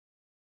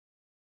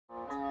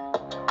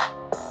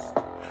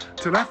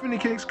Telephony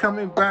Kicks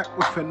coming back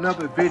with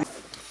another video.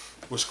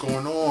 What's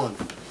going on?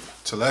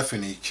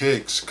 Telephony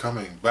Kicks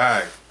coming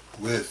back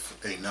with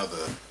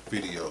another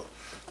video.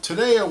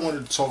 Today I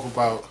wanted to talk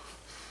about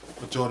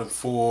a Jordan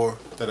 4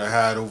 that I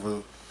had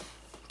over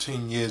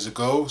 10 years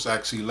ago. It's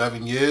actually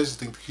 11 years.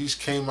 I think these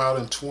came out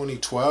in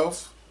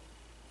 2012.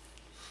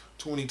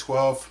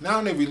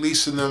 Now they're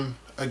releasing them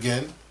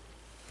again.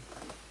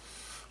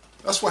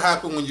 That's what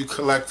happened when you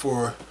collect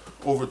for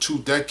over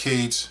 2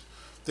 decades.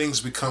 Things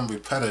become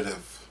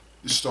repetitive.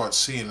 You start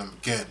seeing them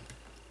again.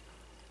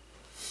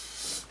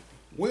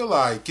 Will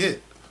I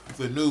get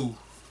the new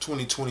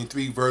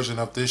 2023 version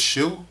of this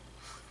shoe?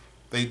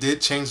 They did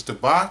change the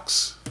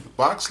box. The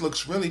box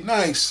looks really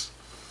nice,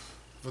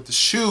 but the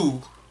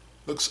shoe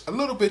looks a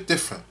little bit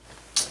different.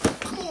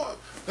 Come on,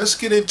 let's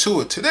get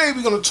into it. Today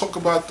we're going to talk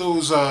about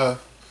those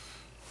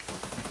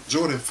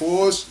Jordan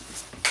 4s.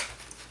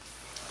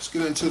 Let's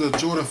get into the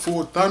Jordan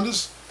 4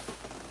 Thunders.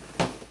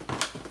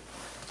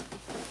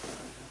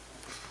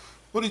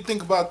 What do you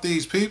think about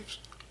these, peeps?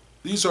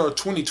 These are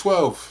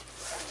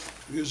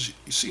 2012. You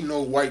see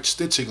no white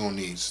stitching on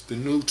these. The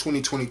new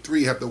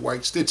 2023 have the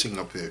white stitching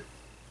up here.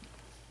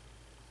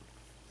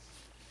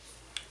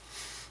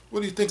 What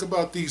do you think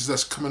about these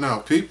that's coming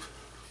out, peep?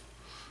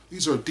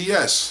 These are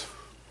DS.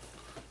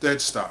 Dead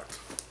stock.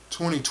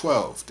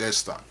 2012 dead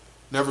stock.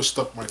 Never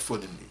stuck my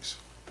foot in these.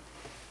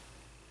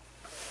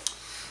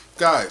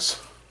 Guys,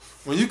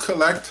 when you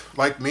collect,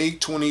 like me,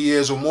 20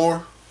 years or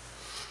more,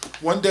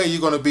 one day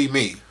you're going to be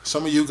me.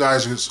 Some of you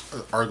guys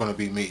are going to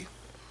be me.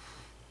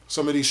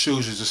 Some of these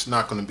shoes you're just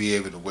not going to be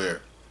able to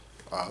wear.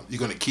 You're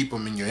going to keep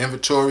them in your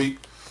inventory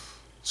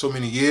so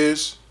many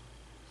years,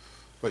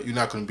 but you're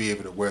not going to be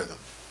able to wear them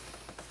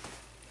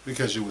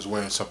because you was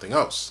wearing something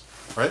else,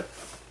 right?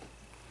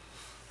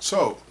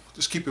 So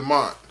just keep in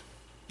mind,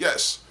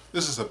 yes,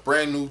 this is a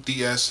brand new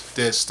DS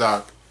dead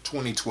stock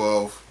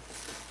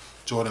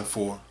 2012 Jordan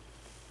 4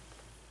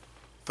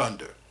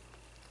 Thunder.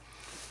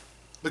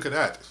 Look at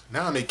that.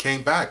 Now they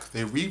came back.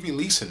 They're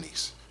re-releasing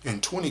these in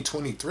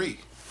 2023.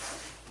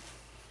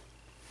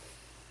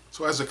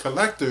 So as a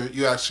collector,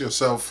 you ask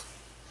yourself,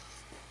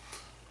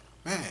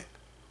 man,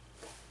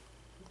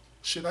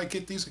 should I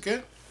get these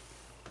again?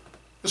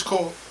 It's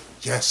cool.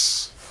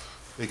 Yes,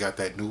 they got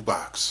that new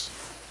box.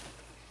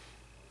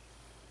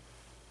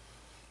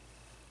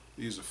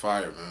 These are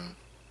fire, man.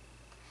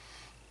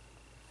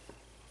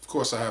 Of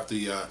course, I have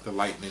the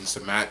lightnings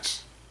to match.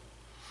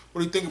 What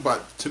do you think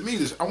about it? To me,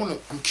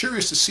 I'm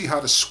curious to see how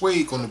the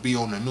suede going to be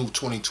on the new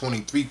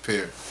 2023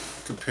 pair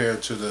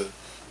compared to the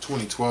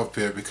 2012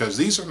 pair, because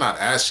these are not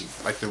ashy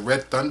like the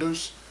Red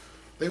Thunders.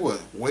 They were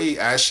way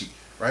ashy,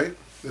 right?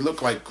 They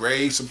look like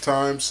gray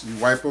sometimes. You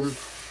wipe them.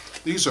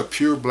 These are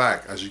pure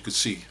black, as you can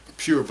see,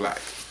 pure black.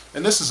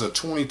 And this is a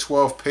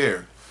 2012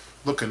 pair,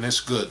 looking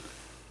this good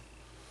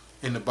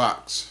in the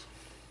box,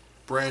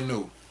 brand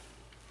new.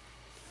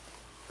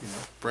 You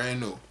know,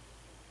 brand new.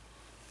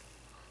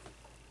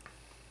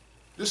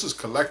 This is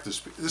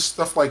collector's. This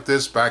stuff like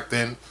this back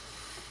then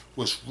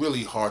was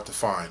really hard to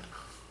find.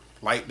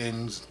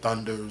 Lightnings,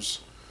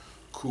 Thunders,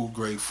 cool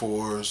gray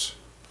 4s,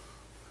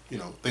 you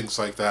know, things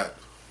like that.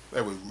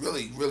 They were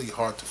really, really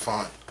hard to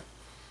find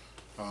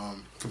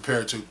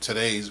compared to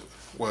today's,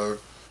 where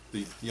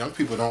the young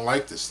people don't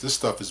like this. This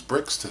stuff is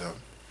bricks to them.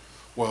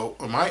 Well,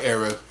 in my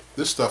era,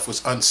 this stuff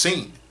was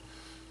unseen.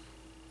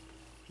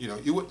 You know,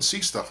 you wouldn't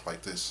see stuff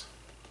like this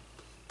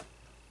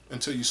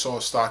until you saw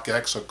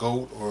StockX or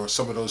GOAT or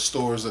some of those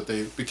stores that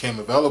they became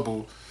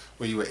available,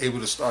 where you were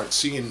able to start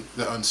seeing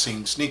the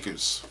unseen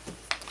sneakers.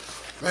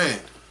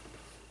 Man,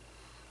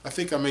 I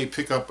think I may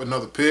pick up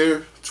another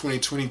pair,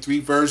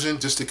 2023 version,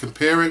 just to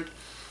compare it.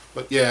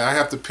 But yeah, I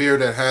have the pair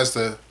that has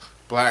the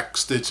black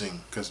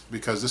stitching,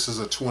 because this is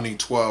a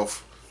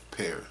 2012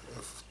 pair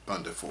of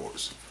Thunder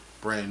 4s.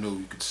 Brand new.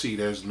 You can see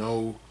there's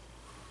no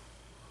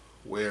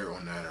wear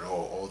on that at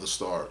all. All the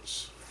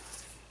stars.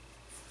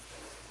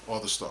 All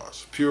the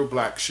stars. Pure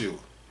black shoe.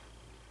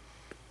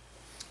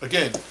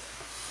 Again,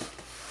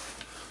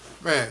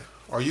 man,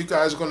 are you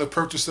guys going to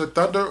purchase the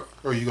Thunder,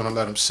 or are you going to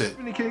let them sit?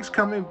 Telephony Kicks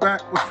coming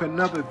back with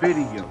another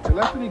video.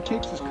 Telephony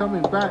Kicks is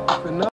coming back with another